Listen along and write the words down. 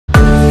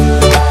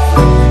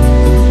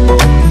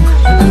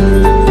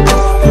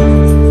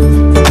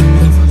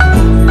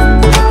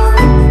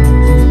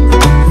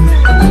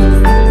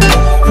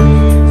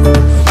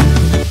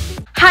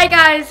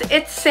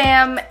it's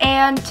Sam,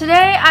 and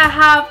today I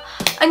have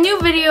a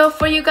new video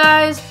for you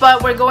guys,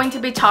 but we're going to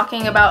be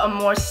talking about a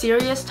more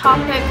serious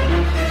topic,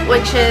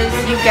 which is,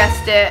 you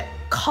guessed it,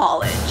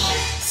 college.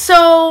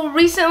 So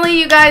recently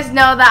you guys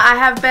know that I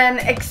have been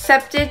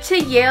accepted to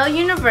Yale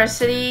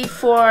University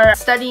for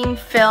studying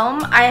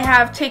film. I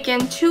have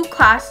taken 2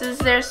 classes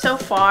there so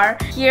far.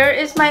 Here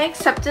is my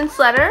acceptance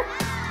letter.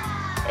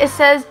 It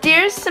says,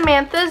 "Dear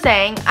Samantha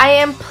Zhang, I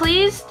am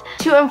pleased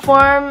to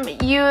inform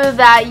you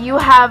that you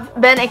have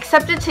been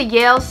accepted to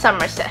Yale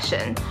summer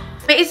session."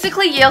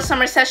 Basically, Yale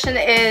summer session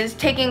is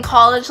taking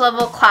college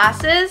level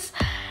classes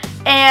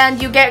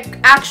and you get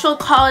actual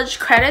college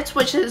credits,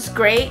 which is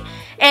great,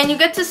 and you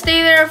get to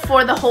stay there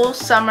for the whole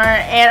summer.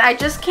 And I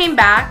just came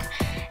back,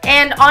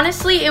 and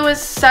honestly it was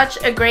such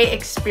a great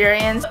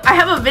experience. I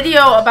have a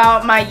video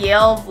about my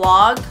Yale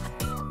vlog.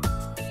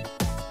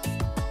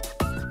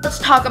 Let's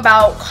talk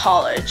about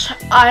college.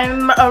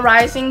 I'm a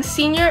rising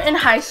senior in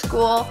high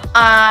school.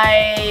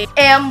 I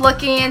am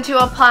looking into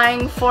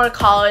applying for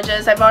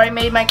colleges. I've already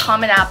made my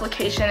Common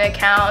Application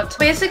account.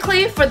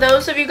 Basically, for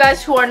those of you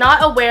guys who are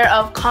not aware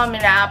of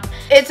Common App,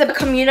 it's a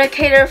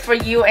communicator for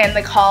you and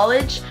the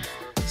college.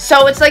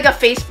 So it's like a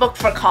Facebook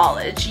for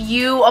college.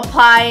 You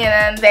apply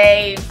and then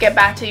they get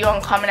back to you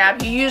on Common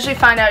App. You usually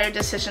find out your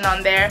decision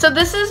on there. So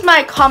this is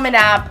my Common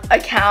App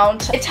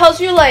account. It tells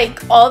you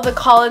like all the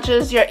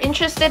colleges you're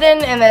interested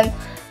in, and then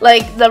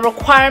like the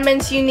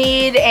requirements you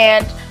need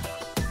and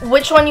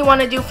which one you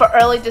want to do for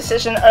early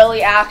decision,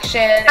 early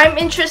action. I'm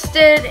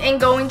interested in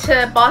going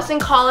to Boston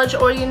College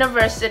or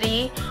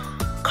University,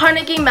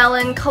 Carnegie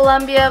Mellon,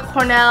 Columbia,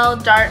 Cornell,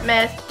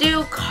 Dartmouth,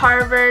 Duke,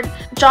 Harvard,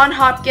 Johns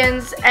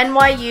Hopkins,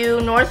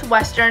 NYU,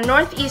 Northwestern,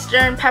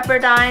 Northeastern,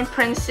 Pepperdine,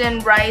 Princeton,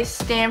 Rice,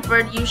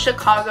 Stanford, U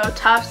Chicago,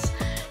 Tufts,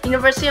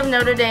 University of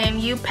Notre Dame,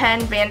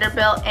 UPenn,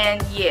 Vanderbilt,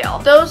 and Yale.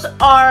 Those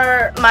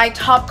are my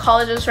top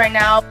colleges right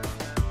now.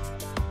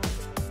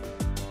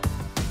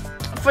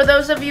 For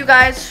those of you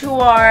guys who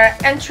are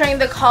entering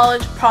the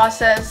college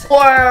process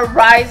or a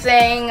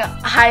rising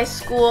high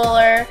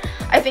schooler,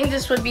 I think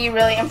this would be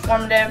really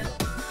informative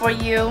for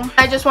you.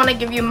 I just want to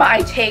give you my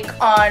take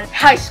on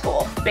high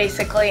school,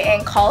 basically,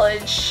 and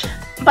college.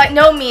 By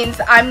no means,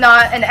 I'm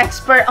not an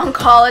expert on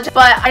college,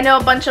 but I know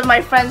a bunch of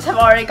my friends have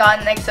already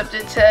gotten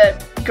accepted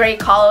to great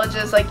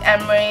colleges like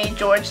Emory,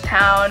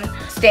 Georgetown,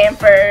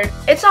 Stanford.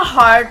 It's a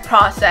hard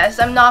process,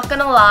 I'm not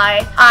gonna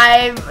lie.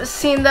 I've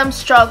seen them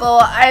struggle.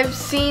 I've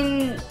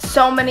seen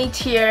so many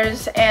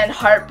tears and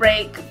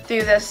heartbreak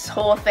through this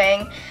whole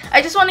thing.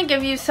 I just want to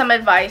give you some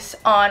advice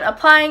on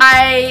applying.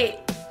 I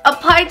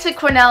applied to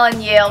Cornell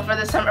and Yale for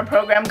the summer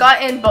program,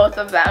 got in both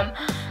of them.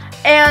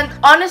 And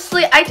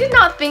honestly, I did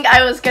not think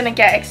I was gonna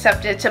get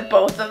accepted to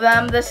both of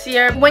them this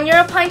year. When you're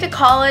applying to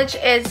college,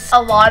 it's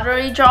a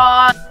lottery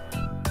draw.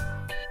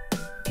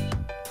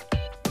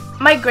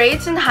 My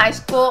grades in high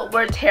school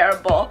were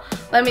terrible.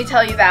 Let me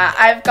tell you that.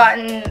 I've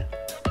gotten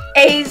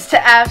A's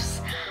to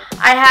F's.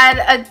 I had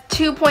a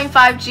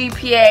 2.5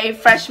 GPA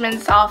freshman,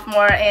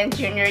 sophomore, and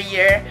junior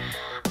year.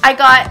 I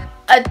got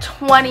a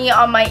 20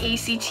 on my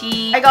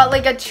ACT. I got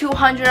like a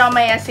 200 on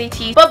my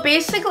SAT. But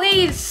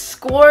basically,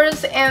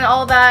 scores and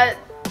all that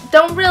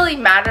don't really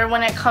matter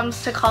when it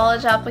comes to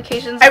college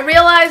applications. I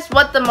realized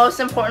what the most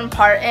important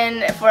part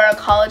for a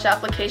college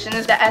application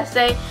is the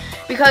essay,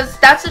 because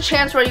that's a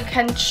chance where you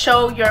can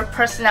show your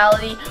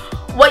personality,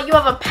 what you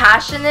have a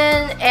passion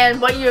in,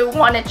 and what you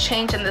want to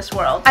change in this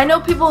world. I know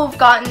people who've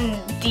gotten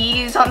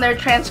D's on their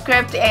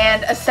transcript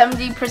and a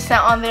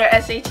 70% on their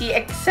SAT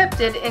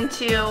accepted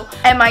into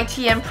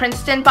MIT and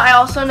Princeton, but I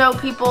also know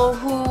people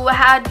who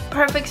had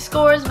perfect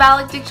scores,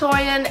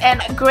 valedictorian,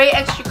 and great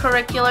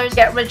extracurriculars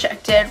get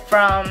rejected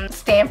from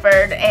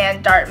Stanford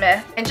and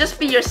Dartmouth. And just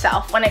be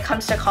yourself when it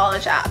comes to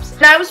college apps.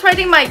 When I was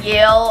writing my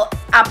Yale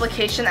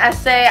application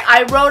essay,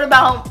 I wrote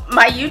about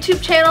my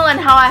YouTube channel and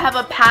how I have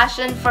a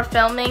passion for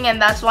filming,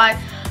 and that's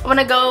why I want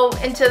to go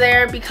into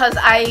there, because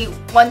I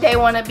one day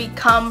want to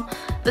become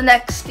the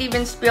next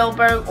Steven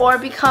Spielberg or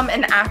become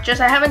an actress.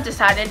 I haven't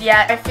decided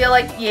yet. I feel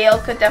like Yale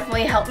could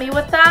definitely help me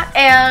with that,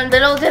 and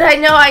little did I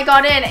know I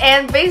got in.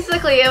 And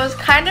basically it was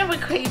kind of a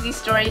crazy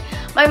story.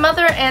 My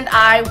mother and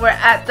I were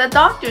at the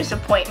doctor's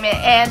appointment,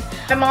 and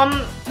my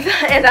mom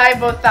and I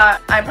both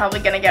thought I'm probably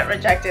gonna get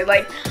rejected.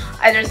 Like,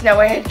 there's no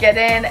way I'd get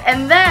in.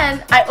 And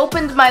then I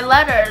opened my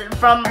letter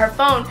from her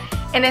phone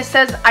and it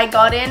says I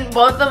got in.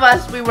 Both of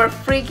us, we were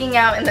freaking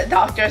out in the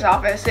doctor's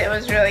office. It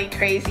was really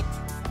crazy.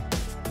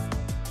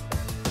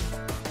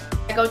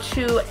 I go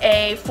to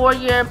a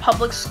 4-year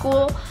public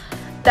school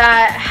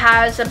that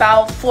has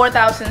about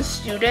 4,000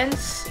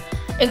 students,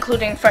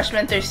 including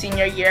freshman through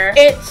senior year.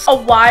 It's a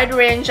wide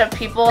range of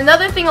people.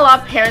 Another thing a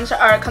lot of parents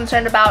are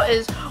concerned about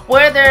is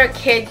where their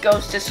kid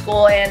goes to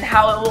school and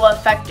how it will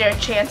affect their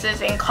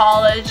chances in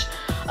college.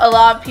 A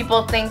lot of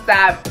people think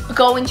that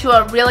going to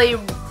a really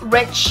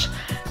rich,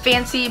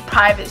 fancy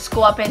private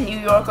school up in New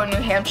York or New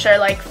Hampshire,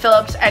 like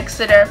Phillips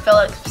Exeter,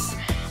 Phillips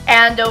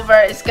Andover,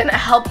 is gonna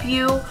help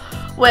you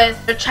with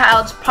your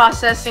child's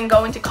process in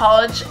going to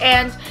college.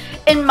 And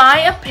in my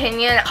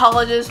opinion,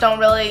 colleges don't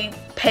really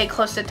pay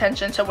close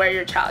attention to where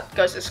your child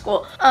goes to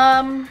school.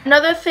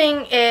 Another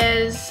thing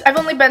is I've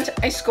only been to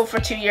high school for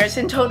 2 years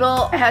in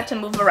total. I had to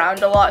move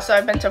around a lot, so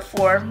I've been to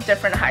 4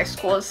 different high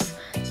schools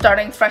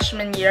starting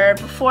freshman year.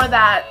 Before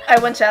that, I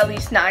went to at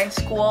least 9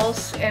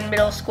 schools in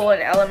middle school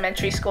and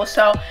elementary school.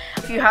 So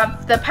if you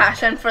have the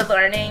passion for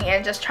learning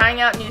and just trying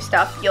out new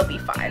stuff, you'll be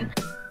fine.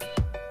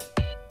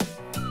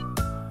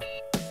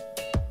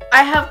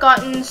 I have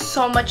gotten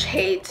so much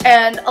hate,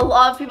 and a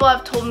lot of people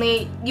have told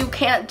me, you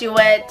can't do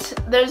it,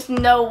 there's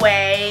no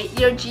way,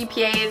 your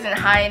GPA isn't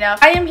high enough.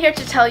 I am here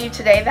to tell you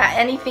today that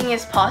anything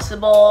is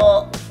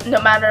possible,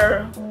 no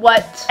matter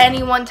what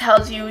anyone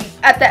tells you.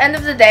 At the end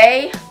of the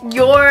day,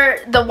 you're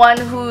the one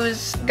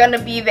who's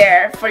gonna be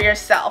there for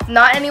yourself,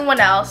 not anyone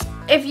else.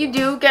 If you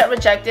do get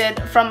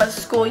rejected from a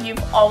school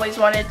you've always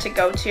wanted to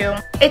go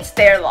to, it's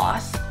their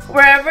loss.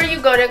 Wherever you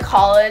go to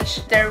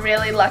college, they're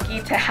really lucky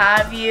to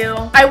have you.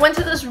 I went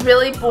to this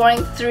really boring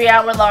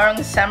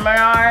 3-hour-long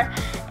seminar,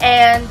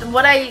 and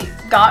what I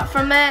got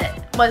from it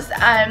was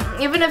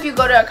even if you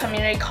go to a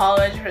community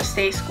college or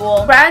state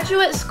school,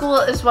 graduate school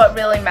is what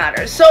really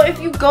matters. So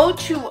if you go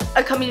to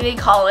a community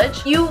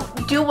college, you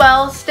do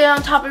well, stay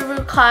on top of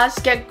your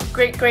class, get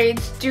great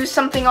grades, do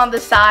something on the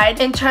side,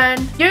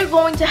 intern, you're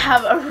going to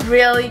have a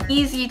really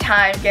easy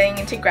time getting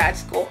into grad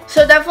school.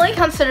 So definitely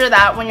consider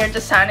that when you're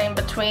deciding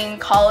between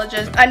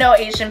colleges. I know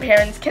Asian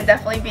parents can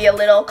definitely be a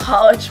little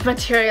college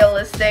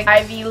materialistic,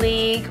 Ivy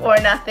League or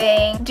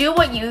nothing. Do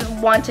what you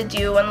want to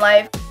do in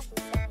life.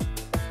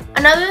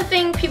 Another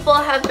thing people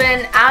have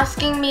been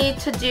asking me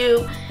to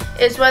do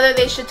is whether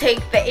they should take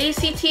the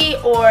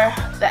ACT or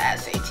the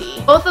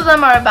SAT. Both of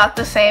them are about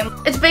the same.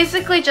 It's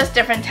basically just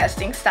different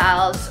testing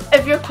styles.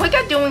 If you're quick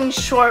at doing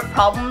short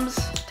problems,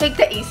 take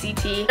the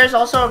ACT. There's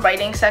also a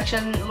writing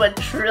section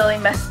which really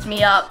messed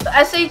me up.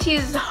 The SAT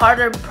is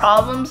harder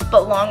problems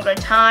but longer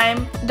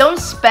time. Don't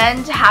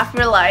spend half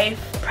your life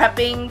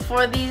prepping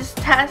for these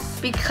tests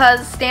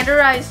because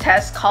standardized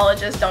tests,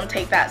 colleges don't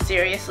take that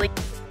seriously.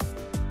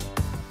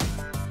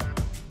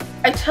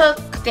 I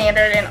took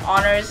standard and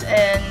honors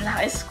in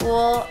high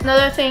school.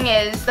 Another thing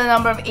is the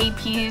number of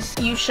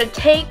APs you should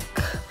take.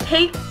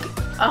 Take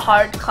a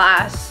hard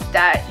class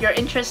that you're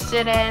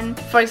interested in.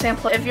 For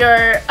example, if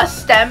you're a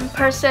STEM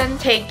person,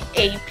 take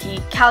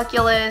AP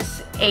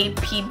Calculus,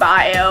 AP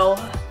Bio.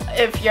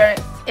 If you're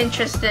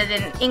interested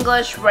in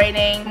English,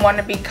 writing, want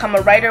to become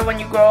a writer when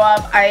you grow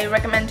up, I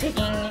recommend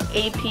taking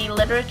AP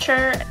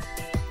Literature.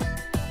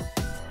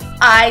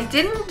 I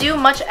didn't do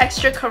much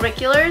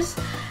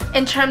extracurriculars.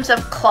 In terms of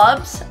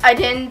clubs, I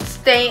didn't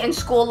stay in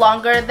school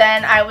longer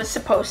than I was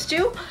supposed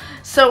to.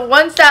 So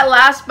once that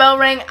last bell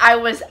rang, I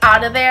was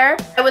out of there.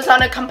 I was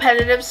on a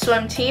competitive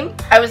swim team.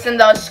 I was in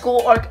the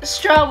school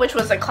orchestra, which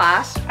was a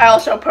class. I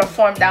also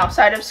performed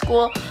outside of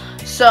school.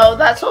 So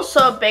that's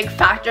also a big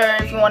factor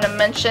if you want to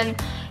mention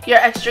your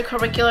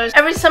extracurriculars.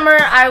 Every summer,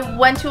 I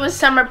went to a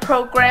summer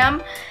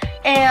program.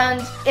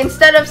 And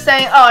instead of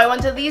saying, oh, I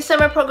went to these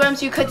summer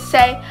programs, you could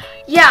say,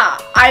 yeah,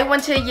 I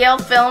went to Yale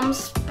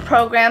Films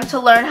program to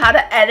learn how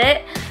to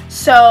edit.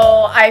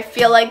 So I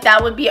feel like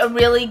that would be a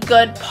really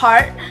good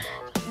part.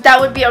 That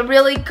would be a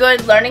really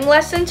good learning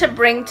lesson to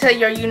bring to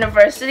your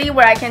university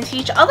where I can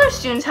teach other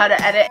students how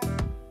to edit.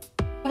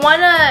 You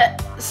want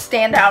to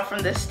stand out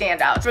from the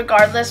standouts.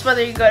 Regardless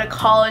whether you go to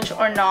college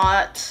or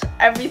not,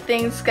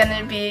 everything's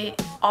gonna be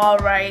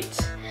alright.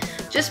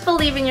 Just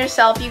believe in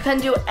yourself. You can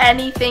do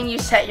anything you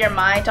set your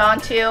mind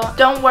onto.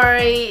 Don't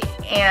worry,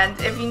 and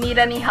if you need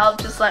any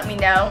help, just let me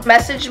know.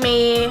 Message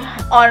me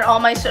on all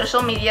my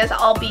social medias.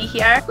 I'll be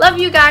here. Love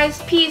you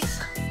guys.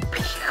 Peace.